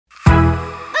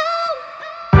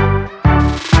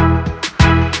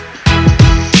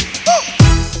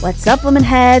What's up, lemon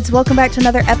heads? Welcome back to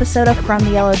another episode of From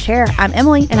the Yellow Chair. I'm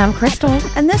Emily. And I'm Crystal.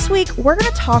 And this week, we're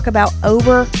going to talk about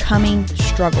overcoming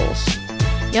struggles.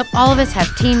 Yep, all of us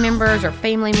have team members or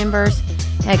family members,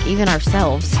 heck, even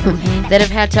ourselves, that have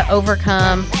had to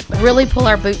overcome, really pull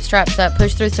our bootstraps up,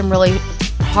 push through some really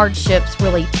hardships,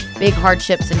 really big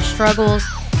hardships and struggles.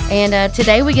 And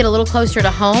today we get a little closer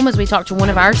to home as we talk to one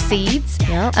of our seeds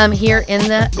here in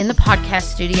the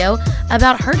podcast studio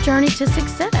about her journey to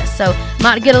success. So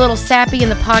might get a little sappy in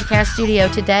the podcast studio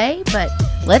today, but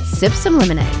let's sip some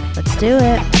lemonade. Let's do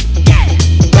it.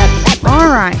 All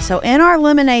right. So in our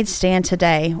lemonade stand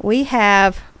today, we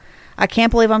have, I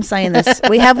can't believe I'm saying this,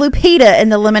 we have Lupita in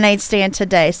the lemonade stand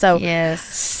today. So yes,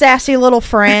 sassy little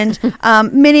friend.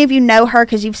 Many of you know her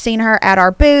because you've seen her at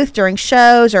our booth during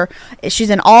shows, or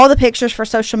she's in all the pictures for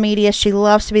social media. She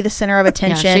loves to be the center of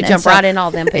attention. Yeah, she jumped right in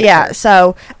all them pictures. Yeah.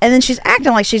 So, and then she's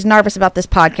acting like she's nervous about this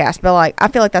podcast, but like, I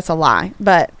feel like that's a lie,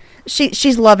 but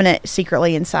she's loving it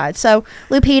secretly inside. So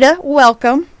Lupita,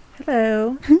 welcome.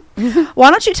 Hello.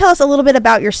 Why don't you tell us a little bit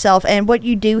about yourself and what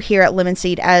you do here at Lemon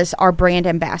Seed as our brand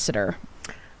ambassador?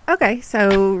 Okay,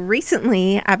 so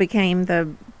recently I became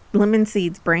the Lemon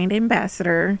Seed's brand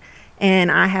ambassador,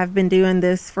 and I have been doing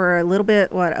this for a little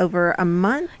bit, over a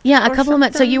month? Yeah, a couple of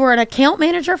months. So you were an account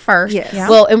manager first. Yes. Yeah.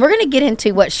 Well, and we're going to get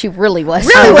into what she really was.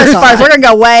 Really was first. We're going to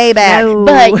go way back. No.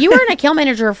 But you were an account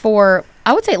manager for,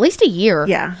 I would say, at least a year.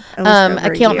 Yeah.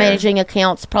 Account managing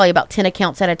accounts, probably about 10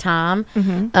 accounts at a time,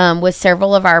 with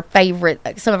several of our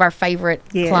some of our favorite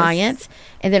clients.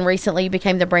 And then recently you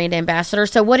became the brand ambassador.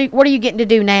 So what are you getting to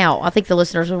do now? I think the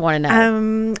listeners would want to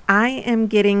know. I am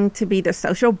getting to be the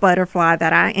social butterfly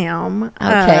that I am.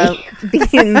 Okay.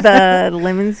 Being the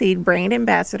Lemon Seed brand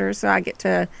ambassador. So I get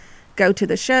to go to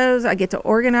the shows. I get to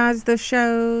organize the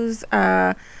shows.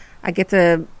 I get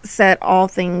to set all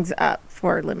things up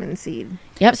for Lemon Seed.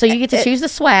 Yep, so you get to choose the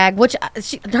swag, which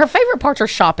her favorite parts are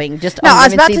shopping. I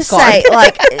was about to say,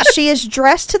 like, she is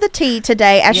dressed to the T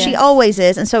today, as she always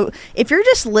is. And so if you're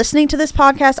just listening to this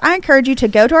podcast, I encourage you to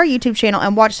go to our YouTube channel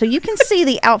and watch so you can see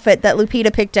the outfit that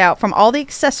Lupita picked out from all the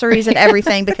accessories and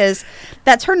everything, because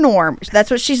that's her norm.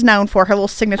 That's what she's known for, her little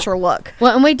signature look.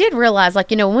 Well, and we did realize, like,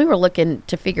 when we were looking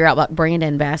to figure out, like, brand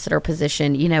ambassador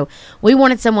position, we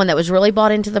wanted someone that was really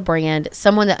bought into the brand,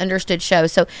 someone that understood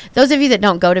shows. So those of you that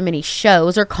don't go to many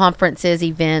shows or conferences,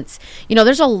 events,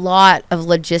 there's a lot of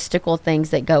logistical things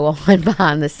that go on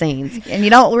behind the scenes, and you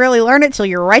don't really learn it till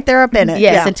you're right there up in it.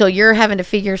 Yes, until you're having to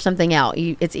figure something out.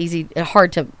 It's easy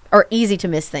to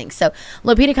miss things. So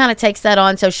Lupita kind of takes that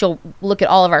on. So she'll look at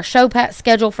all of our show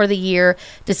schedule for the year,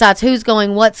 decides who's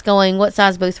going, what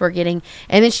size booth we're getting,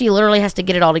 and then she literally has to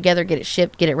get it all together, get it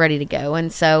shipped, get it ready to go.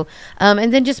 And so,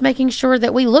 and then just making sure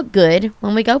that we look good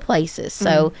when we go places.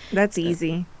 So that's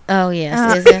easy. Oh,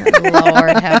 yes, isn't it? Lord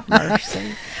have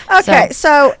mercy. Okay,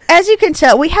 so as you can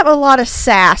tell, we have a lot of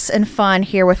sass and fun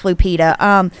here with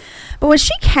Lupita. But when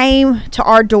she came to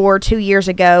our door 2 years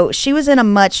ago, she was in a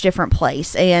much different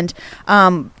place. And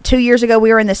 2 years ago,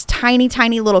 we were in this tiny,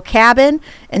 tiny little cabin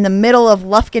in the middle of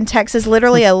Lufkin, Texas,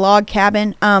 literally a log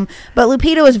cabin. But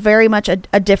Lupita was very much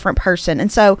a different person.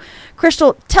 And so,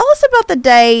 Crystal, tell us about the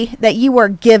day that you were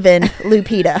given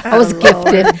Lupita. I was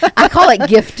gifted. I call it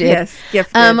gifted. Yes,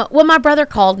 gifted. Well, my brother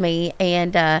called me,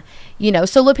 and,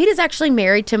 so Lupita's actually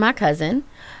married to my cousin.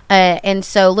 And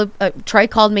so Trey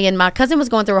called me, and my cousin was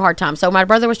going through a hard time. So my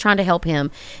brother was trying to help him.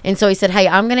 And so he said, hey,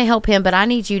 I'm going to help him, but I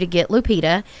need you to get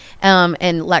Lupita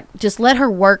and, like, just let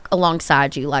her work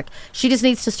alongside you. Like, she just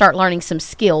needs to start learning some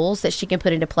skills that she can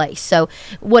put into place. So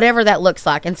whatever that looks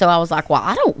like. And so I was like, well,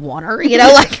 I don't want her.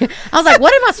 Like, I was like,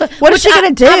 what am I supposed What is she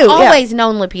going to do? I've always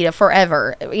known Lupita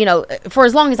forever. For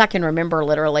as long as I can remember,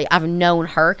 literally, I've known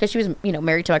her because she was,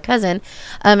 married to my cousin.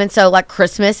 And so, like,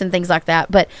 Christmas and things like that.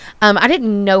 But I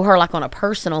didn't know her, like, on a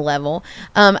personal level.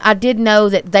 I did know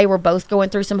that they were both going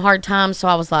through some hard times, so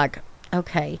I was like,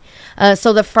 okay.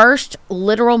 So the first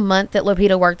literal month that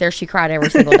Lupita worked there, she cried every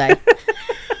single day.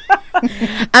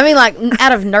 I mean, like,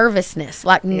 out of nervousness,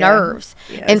 like nerves.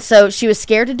 Yes. And so she was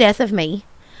scared to death of me.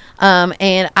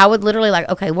 And I would literally, like,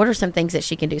 okay, what are some things that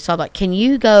she can do? So I'm like, can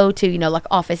you go to, like,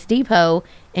 Office Depot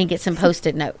and get some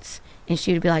Post-it notes? And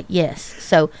she would be like, yes.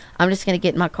 So I'm just going to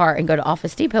get in my car and go to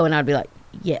Office Depot, and I'd be like,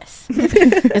 yes.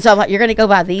 And so I'm like, you're going to go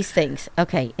buy these things.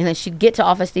 Okay. And then she'd get to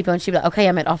Office Depot, and she'd be like, okay,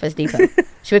 I'm at Office Depot.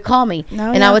 She would call me,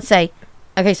 I would say,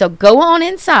 okay, so go on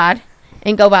inside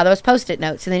and go buy those Post-it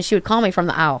notes. And then she would call me from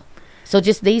the aisle. So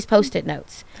just these Post-it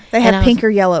notes. They have pink or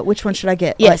yellow. Which one should I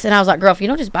get? Yes. And I was like, girl, if you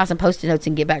don't just buy some Post-it notes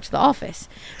and get back to the office.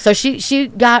 So she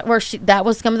got where that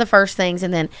was some of the first things.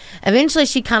 And then eventually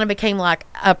she kind of became like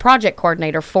a project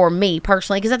coordinator for me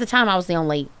personally. Because at the time I was the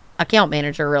only account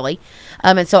manager, really.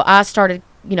 And so I started,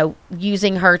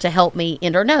 using her to help me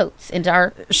enter notes into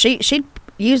our. She'd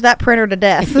use that printer to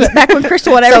death. Back when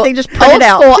Crystal had everything just printed old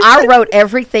out. School, I wrote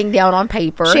everything down on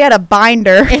paper. She had a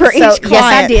binder for each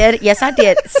client. Yes, I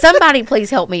did. Somebody please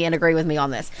help me and agree with me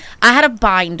on this. I had a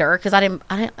binder because I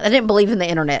didn't believe in the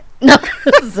internet. No,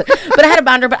 but I had a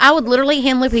binder. But I would literally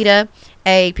hand Lupita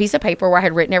a piece of paper where I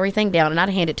had written everything down, and I'd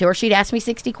hand it to her. She'd ask me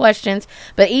 60 questions,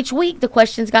 but each week the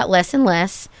questions got less and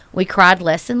less. We cried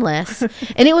less and less,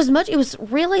 and it was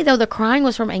really, though, the crying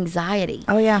was from anxiety.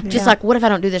 Oh yeah, just like, what if I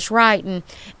don't do this right?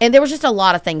 And there was just a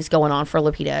lot of things going on for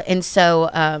Lupita, and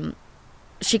so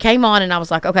she came on, and I was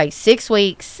like, okay, 6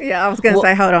 weeks. Yeah, I was going to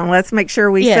say, hold on, let's make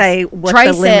sure we say what Trey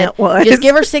the limit was. Just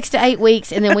give her 6 to 8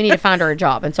 weeks, and then we need to find her a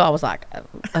job. And so I was like,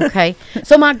 okay.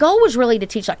 So my goal was really to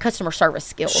teach like customer service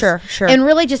skills. Sure. And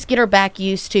really just get her back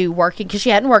used to working, because she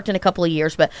hadn't worked in a couple of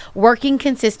years, but working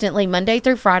consistently Monday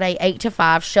through Friday, 8 to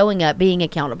 5, showing up, being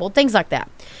accountable, things like that.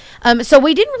 So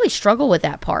we didn't really struggle with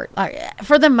that part. Like,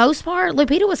 for the most part,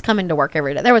 Lupita was coming to work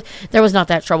every day. There was not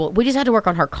that trouble. We just had to work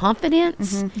on her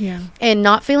confidence and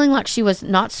not feeling like she was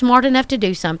not smart enough to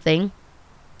do something,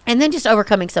 and then just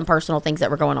overcoming some personal things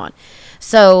that were going on.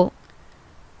 So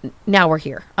now we're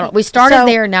here. We started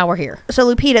there, and now we're here.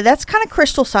 So Lupita, that's kind of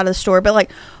Crystal's side of the story, but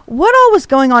like, what all was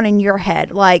going on in your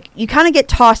head? Like, you kind of get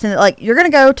tossed in, like, you're going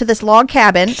to go to this log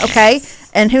cabin, okay?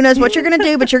 And who knows what you're going to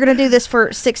do, but you're going to do this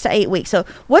for 6 to 8 weeks. So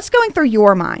what's going through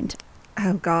your mind?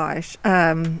 Oh, gosh.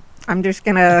 I'm just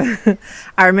going to,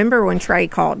 I remember when Trey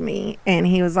called me and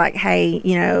he was like, hey,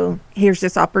 here's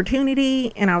this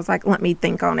opportunity. And I was like, let me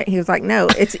think on it. He was like, no,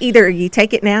 it's either you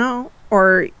take it now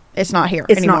or it's not here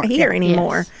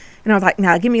anymore. Yes. And I was like,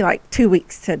 no, give me like 2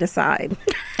 weeks to decide.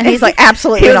 And he's like,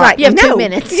 absolutely he was not. like, you have no. 2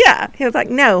 minutes. Yeah. He was like,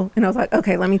 no. And I was like,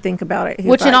 okay, let me think about it.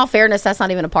 Which, in all fairness, that's not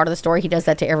even a part of the story. He does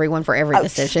that to everyone for every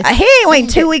decision. He ain't waiting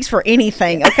 2 weeks for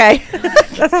anything, okay?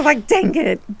 I was like, dang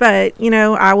it. But,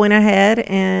 I went ahead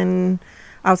and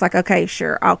I was like, okay,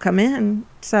 sure, I'll come in.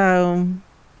 So,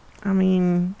 I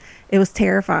mean, it was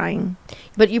terrifying.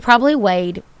 But you probably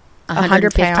weighed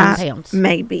 115 pounds.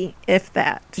 Maybe, if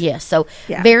that. Yes, so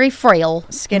very frail.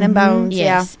 Skin and bones,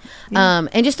 yes. Yeah.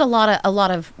 And just a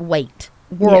lot of weight,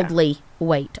 worldly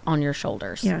weight on your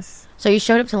shoulders. Yes. So you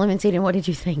showed up to Lemon Seed, and what did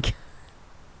you think?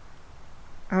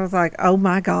 I was like, oh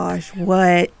my gosh,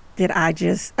 what did I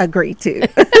just agree to?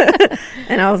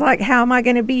 And I was like, how am I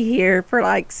going to be here for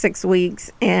like 6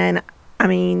 weeks? And I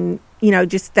mean,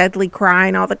 just steadily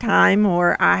crying all the time,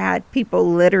 or I had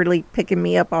people literally picking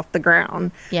me up off the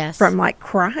ground from like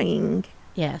crying.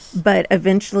 Yes. But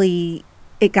eventually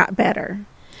it got better.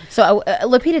 So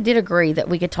Lupita did agree that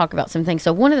we could talk about some things.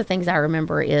 So one of the things I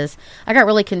remember is I got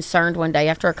really concerned one day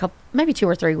after maybe 2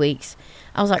 or 3 weeks.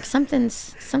 I was like, something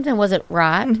wasn't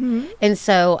right. Mm-hmm. And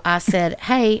so I said,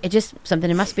 hey, it just something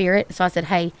in my spirit. So I said,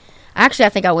 hey, actually, I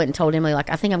think I went and told Emily,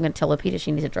 like, I think I'm going to tell Lupita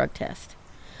she needs a drug test.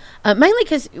 Mainly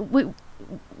because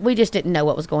we just didn't know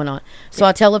what was going on. So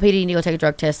I tell Lupita, you need to go take a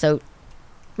drug test. So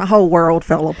my whole world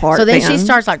fell apart. So then she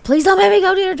starts like, please don't make me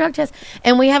go do a drug test.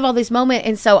 And we have all these moments.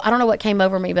 And so I don't know what came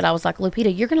over me, but I was like,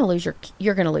 Lupita, you're going to lose your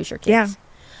kids.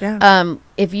 Yeah.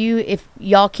 If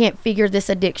y'all can't figure this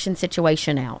addiction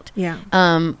situation out. Yeah.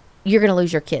 You're going to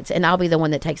lose your kids, and I'll be the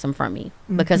one that takes them from you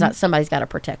because somebody's got to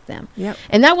protect them. Yep.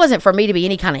 And that wasn't for me to be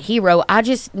any kind of hero. I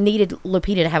just needed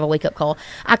Lupita to have a wake-up call.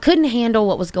 I couldn't handle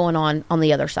what was going on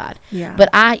the other side. Yeah.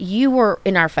 But you were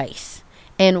in our face,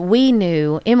 and we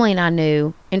knew, Emily and I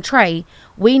knew, and Trey,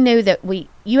 we knew that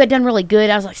you had done really good.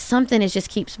 I was like, something is just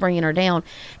keeps bringing her down.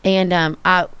 And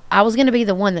I was going to be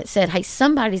the one that said, hey,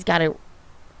 somebody's got to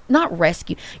not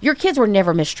rescue. Your kids were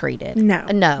never mistreated. No,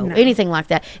 anything like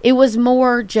that. It was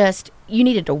more just you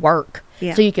needed to work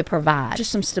so you could provide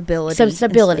just some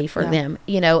stability for them,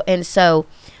 And so,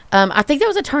 I think that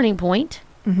was a turning point.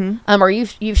 Mm-hmm. Or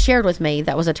you've shared with me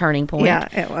that was a turning point. Yeah,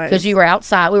 it was because you were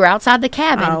outside. We were outside the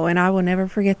cabin. Oh, and I will never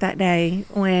forget that day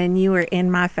when you were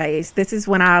in my face. This is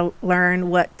when I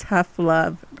learned what tough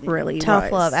love really was.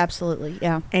 Tough love, absolutely,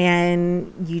 yeah.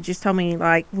 And you just told me,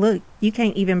 like, look, you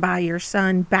can't even buy your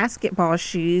son basketball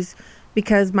shoes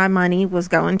because my money was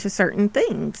going to certain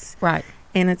things. Right.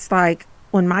 And it's like,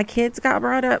 when my kids got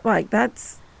brought up, like,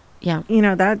 that's,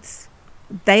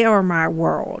 they are my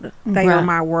world. They are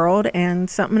my world. And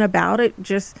something about it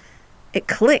it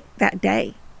clicked that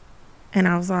day. And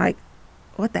I was like,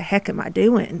 what the heck am I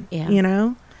doing?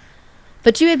 Yeah.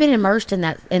 But you had been immersed in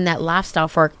that lifestyle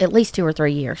for at least 2 or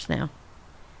 3 years now.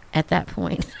 At that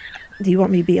point, do you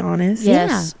want me to be honest?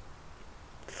 Yes.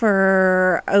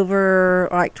 for over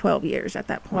like 12 years at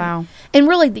that point. Wow. And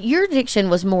really, your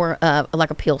addiction was more like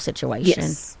a pill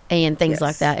situation and things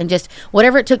like that. And just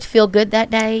whatever it took to feel good that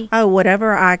day. Oh,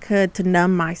 whatever I could to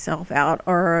numb myself out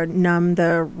or numb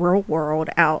the real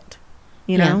world out,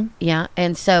 you know? Yeah.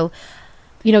 And so,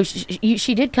 you know,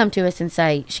 she did come to us and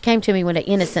say, she came to me one day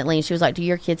innocently and she was like, do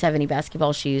your kids have any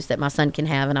basketball shoes that my son can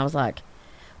have? And I was like,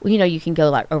 well, you know, you can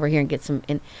go like over here and get some.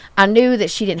 And I knew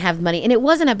that she didn't have money. And it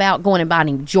wasn't about going and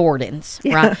buying Jordans,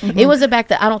 right? It was about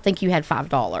that I don't think you had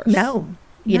 $5. No.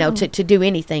 You know, to do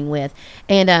anything with.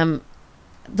 And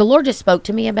the Lord just spoke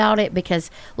to me about it because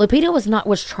Lupita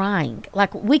was trying.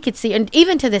 Like we could see, and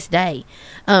even to this day,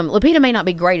 Lupita may not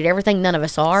be great at everything. None of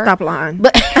us are. Stop lying.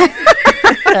 But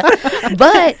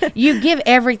but you give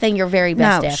everything your very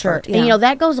best effort. Sure, And, you know,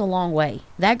 that goes a long way.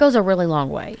 That goes a really long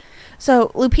way. So,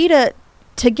 Lupita,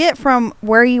 to get from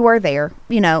where you were there,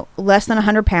 you know, less than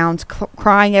 100 pounds,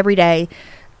 crying every day,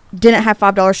 didn't have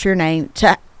 $5 to your name,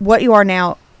 to what you are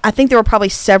now, I think there were probably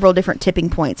several different tipping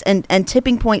points. And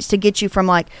tipping points to get you from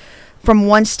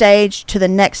one stage to the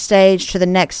next stage to the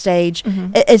next stage.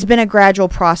 It's been a gradual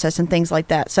process and things like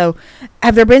that. So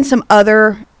have there been some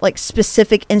other like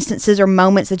specific instances or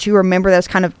moments that you remember those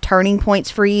kind of turning points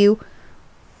for you?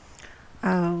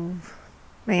 Oh,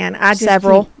 man. I just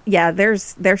Several?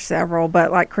 There's several.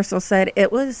 But like Crystal said,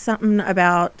 it was something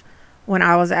about when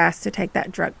I was asked to take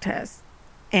that drug test.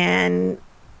 And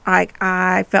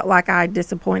I felt like I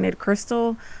disappointed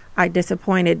Crystal. I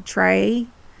disappointed Trey.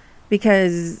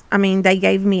 Because, I mean, they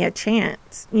gave me a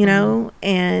chance, you know,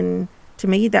 and to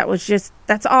me,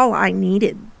 that's all I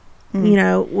needed, you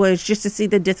know, was just to see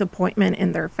the disappointment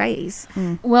in their face.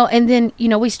 Well, and then, you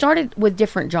know, we started with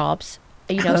different jobs,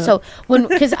 you know, so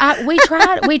because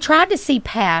we tried to see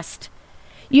past.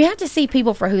 You have to see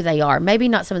people for who they are, maybe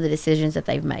not some of the decisions that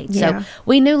they've made. Yeah. So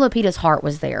we knew Lupita's heart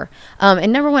was there.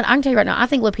 And number one, I can tell you right now, I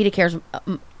think Lupita cares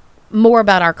more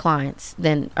about our clients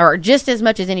or just as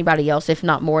much as anybody else, if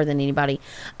not more than anybody.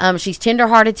 She's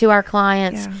tenderhearted to our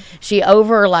clients. Yeah. She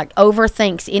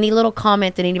overthinks any little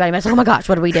comment that anybody makes. Oh my gosh,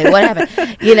 what do we do? What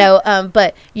happened? You know,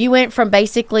 but you went from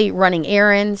basically running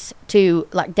errands to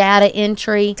like data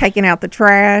entry, Taking out the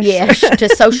trash. to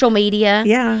social media.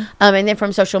 Yeah. And then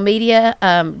from social media,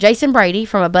 Jason Brady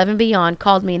from Above and Beyond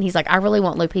called me and he's like, I really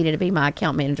want Lupita to be my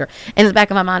account manager. And in the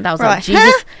back of my mind, I was like,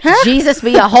 Jesus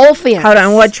be a whole fence. Hold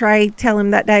on. What Trey tell him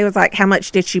that day was like, how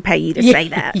much did she pay you to say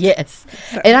that? Yes.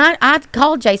 So. And I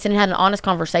called Jason and had an honest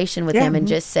conversation with him and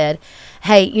just said,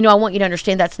 hey, you know, I want you to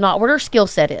understand that's not what her skill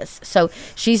set is. So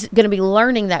she's going to be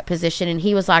learning that position. And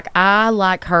he was like, I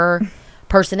like her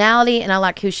personality and I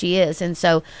like who she is. And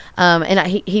so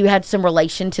he had some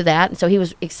relation to that, and so he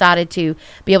was excited to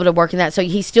be able to work in that. So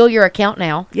he's still your account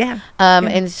now.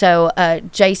 And so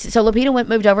Lupita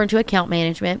moved over into account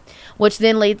management, which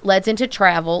then led us into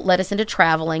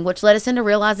traveling, which led us into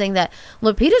realizing that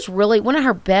Lupita's really one of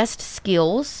her best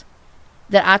skills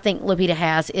that I think Lupita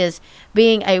has is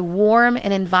being a warm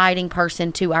and inviting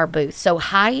person to our booth. So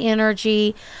high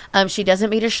energy. She doesn't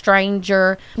meet a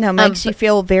stranger. No, makes you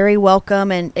feel very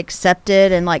welcome and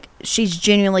accepted, and like she's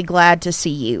genuinely glad to see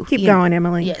you. Keep going,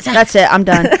 Emily. Yes. That's it. I'm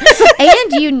done.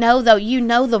 And you know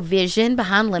the vision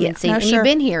behind Lemon Seed. And you've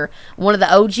been here, one of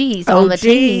the OGs on the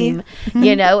team,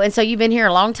 you know, and so you've been here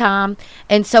a long time.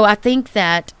 And so I think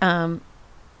that,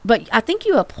 but I think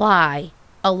you apply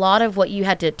a lot of what you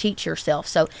had to teach yourself.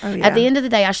 So at the end of the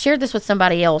day, I shared this with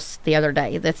somebody else the other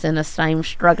day that's in the same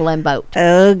struggling boat.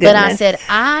 Oh, goodness. But I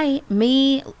said,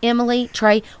 me, Emily,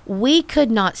 Trey, we could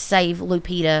not save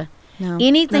Lupita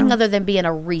anything other than being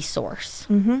a resource,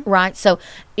 right? So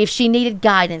if she needed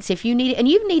guidance, and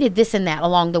you've needed this and that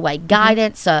along the way,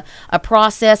 guidance, a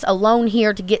process, a loan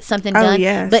here to get something done.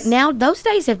 Yes. But now those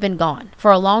days have been gone for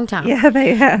a long time. Yeah,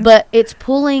 they have. But it's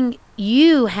pulling.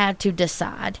 You had to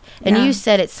decide, and you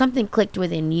said it's something clicked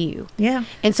within you. Yeah.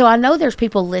 And so I know there's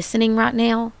people listening right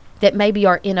now that maybe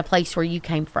are in a place where you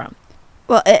came from.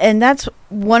 Well, and that's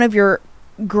one of your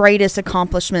greatest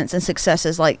accomplishments and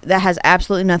successes. Like that has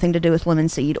absolutely nothing to do with Lemon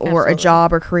Seed or a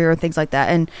job or career and things like that.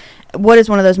 And what is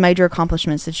one of those major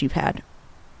accomplishments that you've had?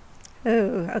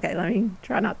 Oh, okay. Let me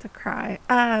try not to cry.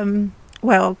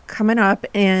 Well, coming up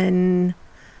on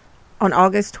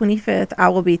August 25th, I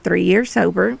will be 3 years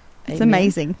sober. It's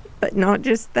amazing. But not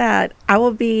just that. I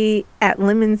will be at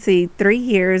Lemon Seed 3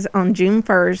 years on June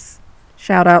 1st.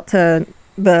 Shout out to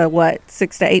the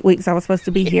 6 to 8 weeks I was supposed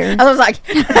to be here. I was like,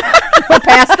 we're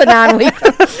past the 9 weeks.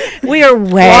 We are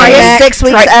way longest 6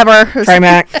 weeks ever.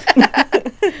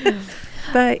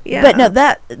 But yeah. But no,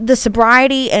 the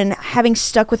sobriety and having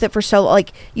stuck with it for so,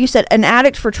 like you said, an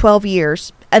addict for 12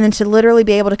 years, and then to literally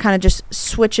be able to kind of just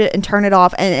switch it and turn it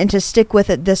off and to stick with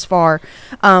it this far,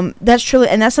 that's truly,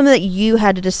 and that's something that you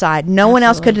had to decide. No one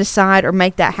else could decide or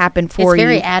make that happen for you. It's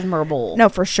very admirable. No,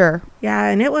 for sure. Yeah,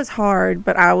 and it was hard,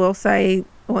 but I will say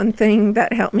one thing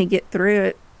that helped me get through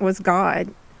it was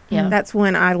God. Yeah. That's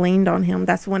when I leaned on him.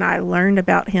 That's when I learned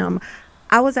about him.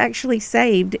 I was actually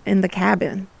saved in the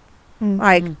cabin.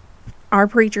 Like our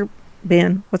preacher,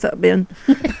 Ben, what's up, Ben?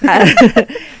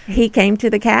 He came to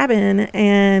the cabin,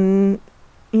 and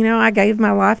I gave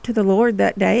my life to the Lord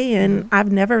that day, and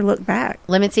I've never looked back.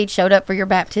 Lemon Seed showed up for your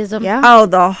baptism. Yeah. Oh,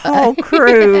 the whole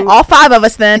crew. All 5 of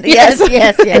us then. Yes,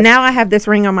 yes. And now I have this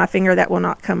ring on my finger that will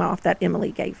not come off that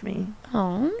Emily gave me.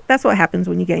 Oh. That's what happens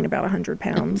when you gain about 100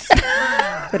 pounds.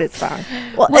 But it's fine.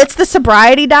 Well, it's the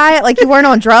sobriety diet. Like, you weren't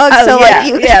on drugs, Oh, so yeah. like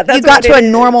you That's got what to it a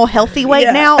is. normal, healthy weight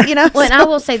Yeah. now. Well, and I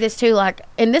will say this too, like,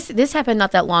 and this happened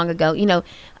not that long ago.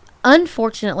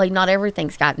 Unfortunately, not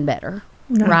everything's gotten better.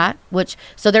 No. Right?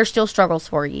 So there's still struggles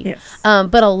for you. Yes.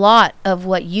 But a lot of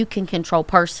what you can control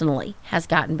personally has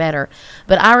gotten better.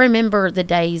 But I remember the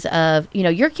days of,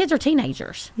 your kids are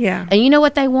teenagers. Yeah. And you know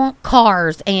what they want?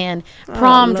 Cars and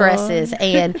prom Lord. dresses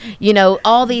and,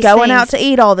 all these Going things. out to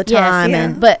eat all the Yes, time. yeah.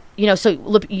 And But, so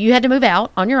look, you had to move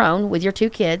out on your own with your 2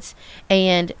 kids.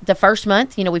 And the first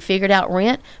month, we figured out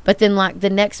rent. But then, like, the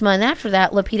next month after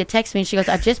that, Lupita texts me and she goes,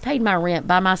 I just paid my rent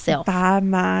by myself. By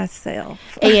myself.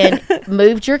 And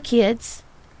moved your kids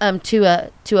to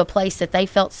a place that they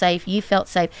felt safe. You felt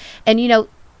safe. And,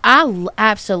 I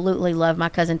absolutely love my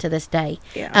cousin to this day.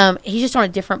 Yeah. He's just on a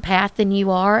different path than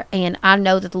you are, and I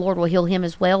know that the Lord will heal him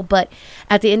as well. But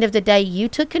at the end of the day, you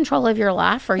took control of your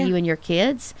life for you and your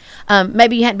kids.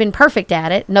 Maybe you hadn't been perfect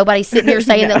at it. Nobody's sitting here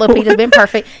saying that Lupita's been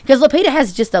perfect, because Lupita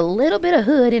has just a little bit of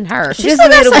hood in her. She's still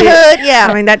got some hood, yeah.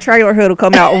 I mean, that trailer hood will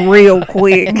come out real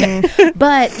quick.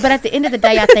 But at the end of the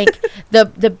day, I think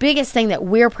the biggest thing that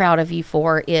we're proud of you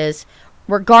for is,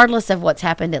 regardless of what's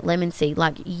happened at Lemon Seed,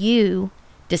 like, you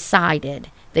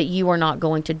decided that you were not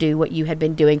going to do what you had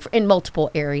been doing in multiple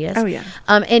areas. Oh, yeah.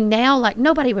 And now, like,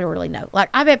 nobody would really know. Like,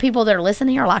 I bet people that are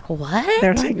listening are like, what?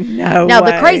 They're like, no Now,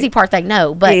 way. the crazy part they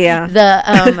know, but Yeah.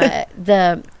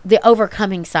 the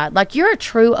overcoming side, like, you're a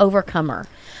true overcomer.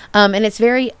 And it's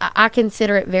I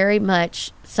consider it very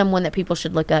much someone that people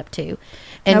should look up to.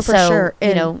 And No, for sure.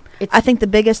 And it's, I think the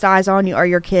biggest eyes on you are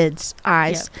your kids'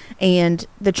 eyes, and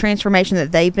the transformation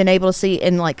that they've been able to see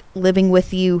in, like, living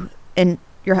with you and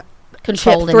your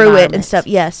controlled through it and environment. stuff.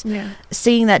 Yes. Yeah.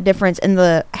 Seeing that difference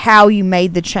in how you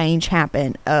made the change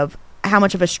happen, of how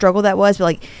much of a struggle that was, but,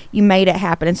 like, you made it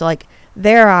happen. And so, like,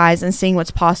 their eyes and seeing what's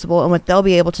possible and what they'll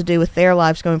be able to do with their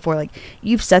lives going forward, like,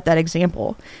 you've set that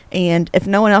example. And if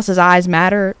no one else's eyes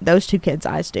matter, those 2 kids'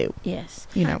 eyes do. Yes.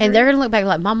 And they're going to look back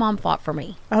like, my mom fought for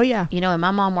me. Oh, yeah. And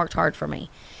my mom worked hard for me.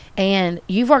 And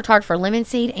you've worked hard for Lemon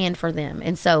Seed and for them.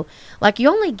 And so, like, you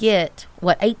only get,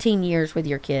 18 years with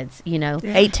your kids,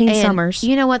 18 And summers.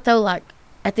 You know what, though? Like,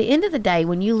 at the end of the day,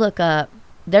 when you look up,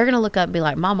 they're going to look up and be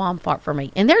like, my mom fought for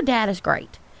me. And their dad is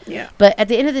great. Yeah. But at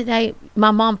the end of the day, my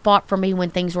mom fought for me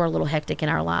when things were a little hectic in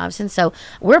our lives. And so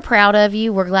we're proud of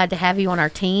you. We're glad to have you on our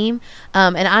team.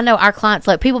 And I know our clients,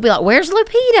 like, people be like, where's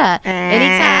Lupita?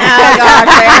 Anytime. Oh, gosh,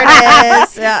 there it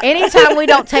is. Yeah. Anytime we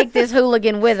don't take this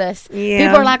hooligan with us, Yeah.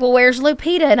 people are like, well, where's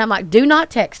Lupita? And I'm like, do not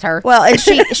text her. Well, and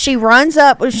she runs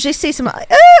up. She sees some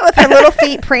with her little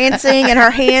feet prancing and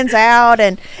her hands out,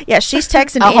 and she's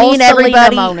texting A whole any and Selena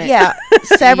everybody. moment. Yeah,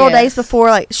 several Yes. days before.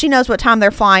 Like, she knows what time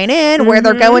they're flying in, where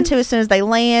they're going to as soon as they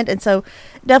land, and so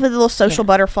definitely the little social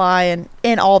butterfly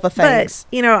and all the things.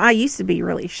 But, I used to be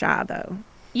really shy, though.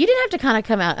 You didn't have to kind of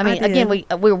come out. I mean, did.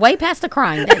 again, we're way past the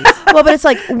crying days. Well, but it's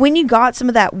like when you got some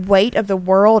of that weight of the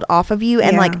world off of you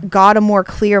and Yeah. like got a more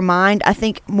clear mind, I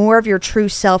think more of your true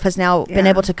self has now been Yeah.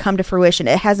 able to come to fruition.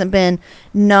 It hasn't been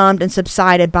numbed and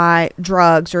subsided by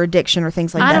drugs or addiction or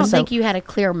things like I that. don't So- think you had a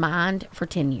clear mind for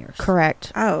 10 years.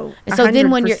 correct. Oh, And so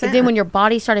then when 100%. your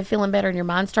body started feeling better and your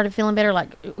mind started feeling better, like,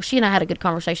 she and I had a good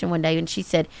conversation one day, and she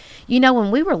said, when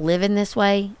we were living this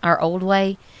way, our old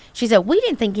way, she said, we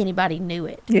didn't think anybody knew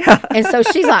it. Yeah. And so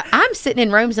she's like, I'm sitting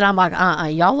in rooms and I'm like,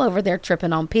 y'all over there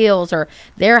tripping on pills or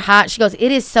they're hot. She goes,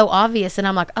 it is so obvious. And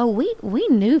I'm like, oh, we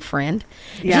knew, friend.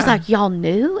 And Yeah. she's like, y'all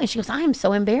knew? And she goes, I am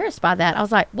so embarrassed by that. I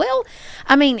was like, well,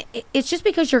 I mean, it's just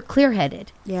because you're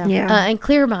clear-headed. Yeah. Yeah. And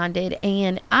clear-minded.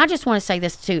 And I just want to say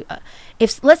this too.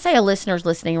 If, let's say, a listener's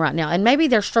listening right now and maybe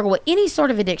they're struggling with any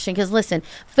sort of addiction, because listen,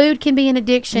 food can be an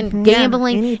addiction,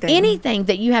 gambling, anything. anything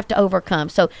that you have to overcome.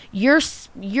 So your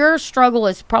struggle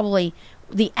is probably,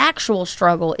 the actual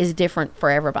struggle is different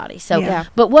for everybody. So, Yeah.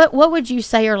 but what would you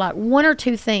say are like 1 or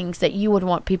 2 things that you would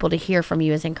want people to hear from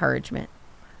you as encouragement?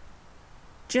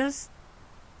 Just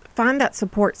find that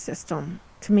support system.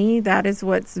 To me, that is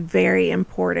what's very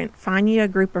important. Find you a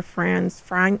group of friends.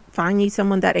 Find you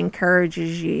someone that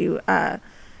encourages you.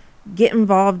 Get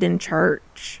involved in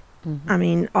church. I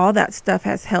mean, all that stuff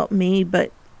has helped me,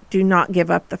 but do not give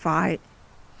up the fight.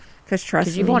 Because trust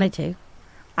me. Because you wanted to.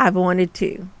 I've wanted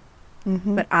to.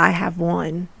 But I have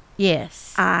won.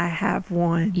 Yes. I have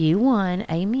won. You won.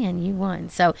 Amen. You won.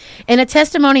 So, in a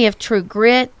testimony of true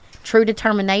grit, true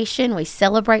determination, we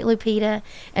celebrate Lupita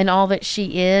and all that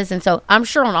she is. And so I'm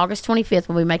sure on August 25th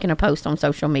we'll be making a post on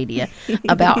social media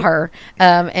about her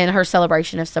and her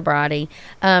celebration of sobriety.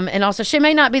 And also, she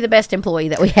may not be the best employee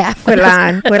that we have. Quit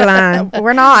lying.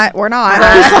 We're not.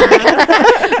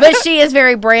 But she is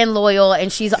very brand loyal,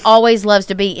 and she's always loves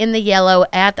to be in the yellow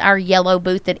at our yellow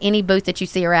booth, at any booth that you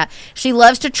see her at. She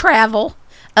loves to travel.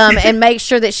 And make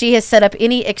sure that she has set up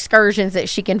any excursions that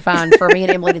she can find for me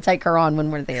and Emily to take her on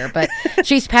when we're there. But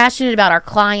she's passionate about our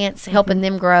clients, helping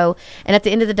them grow. And at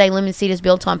the end of the day, Lemon Seed is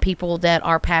built on people that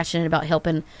are passionate about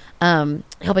helping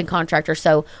contractors.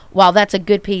 So while that's a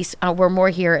good piece, we're more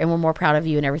here and we're more proud of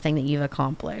you and everything that you've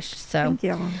accomplished. So, Thank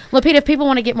you. Lupita, if people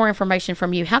want to get more information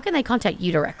from you, how can they contact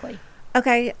you directly?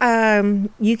 Okay,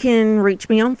 you can reach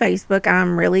me on Facebook.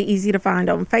 I'm really easy to find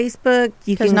on Facebook.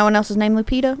 Because no one else is named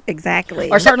Lupita?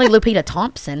 Exactly. Or certainly Lupita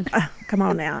Thompson. Come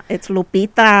on now. It's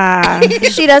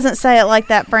Lupita. She doesn't say it like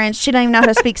that, friends. She don't even know how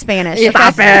to speak Spanish.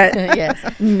 Stop it.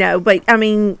 Yes. No, but I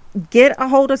mean, get a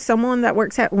hold of someone that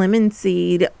works at Lemon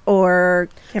Seed or...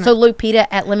 So Lupita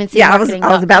at Lemon Seed I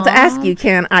was about to ask you,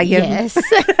 can I give... Yes.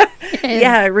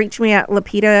 Yeah, reach me at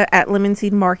Lupita at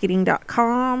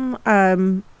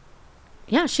lemonseedmarketing.com.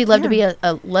 Yeah, she'd love to be a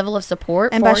level of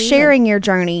support. And by sharing your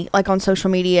journey, like on social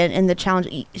media and the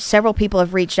challenge, several people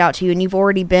have reached out to you, and you've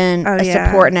already been a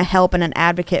support and a help and an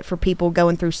advocate for people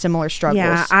going through similar struggles.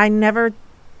 Yeah, I never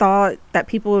thought that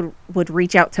people would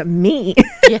reach out to me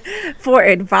for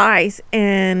advice.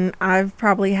 And I've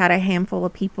probably had a handful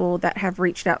of people that have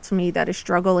reached out to me that is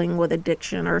struggling with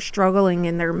addiction or struggling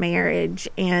in their marriage.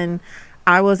 And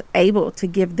I was able to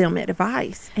give them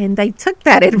advice, and they took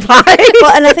that advice.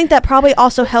 Well, and I think that probably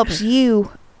also helps you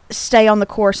stay on the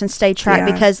course and stay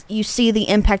tracked because you see the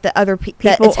impact that other people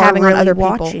that it's having on other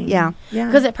watching. people. Yeah.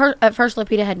 Because at first,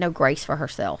 Lupita had no grace for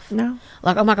herself. No.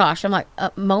 Like, oh my gosh, I'm like,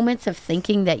 moments of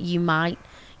thinking that you might,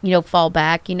 fall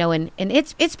back, and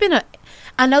it's been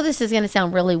I know this is going to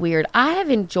sound really weird. I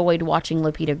have enjoyed watching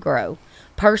Lupita grow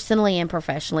personally and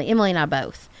professionally. Emily and I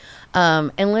both.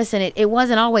 And listen, it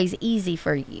wasn't always easy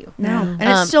for you. No. And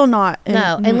it's still not.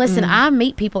 No. And listen, I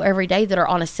meet people every day that are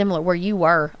on a similar, where you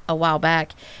were a while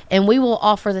back, and we will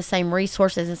offer the same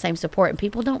resources and same support, and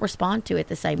people don't respond to it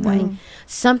the same way.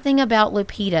 Something about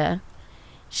Lupita,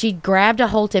 she grabbed a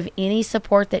hold of any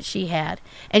support that she had,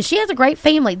 and she has a great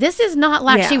family. This is not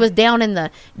like she was down in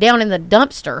the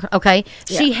dumpster. Okay.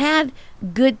 Yeah. She had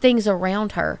good things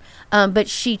around her. But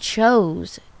she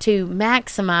chose to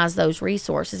maximize those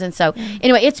resources. And so,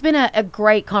 anyway, it's been a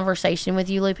great conversation with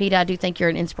you, Lupita. I do think you're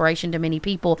an inspiration to many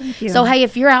people. So, hey,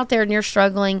 if you're out there and you're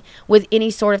struggling with any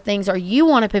sort of things, or you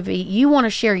want to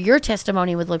share your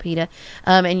testimony with Lupita,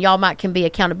 and y'all can be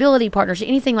accountability partners,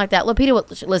 anything like that.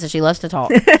 Lupita, listen, she loves to talk.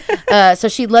 So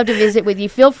she'd love to visit with you.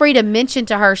 Feel free to mention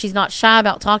to her. She's not shy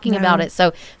about talking about it. So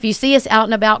if you see us out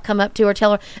and about, come up to her,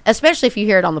 tell her, especially if you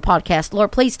hear it on the podcast,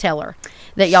 Lord, please tell her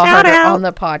that y'all heard her on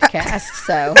the podcast.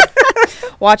 So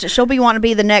watch it. She'll be wanting to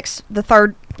be the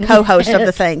third co-host of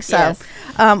the thing. So,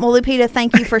 well, Lupita,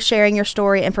 thank you for sharing your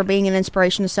story and for being an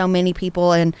inspiration to so many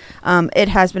people. And it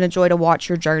has been a joy to watch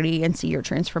your journey and see your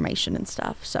transformation and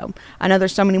stuff. So I know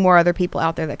there's so many more other people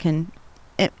out there that can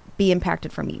be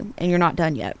impacted from you, and you're not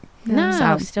done yet.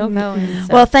 No, still going.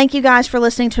 So. Well, thank you guys for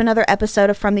listening to another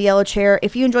episode of From the Yellow Chair.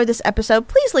 If you enjoyed this episode,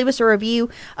 please leave us a review.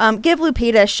 Give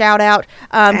Lupita a shout out.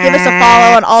 Give us a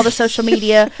follow on all the social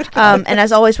media. And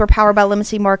as always, we're powered by Lemon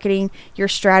Seed Marketing, your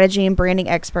strategy and branding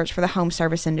experts for the home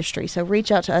service industry. So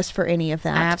reach out to us for any of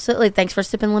that. Absolutely. Thanks for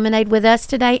sipping lemonade with us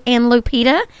today. And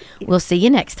Lupita, we'll see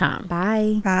you next time.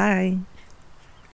 Bye. Bye.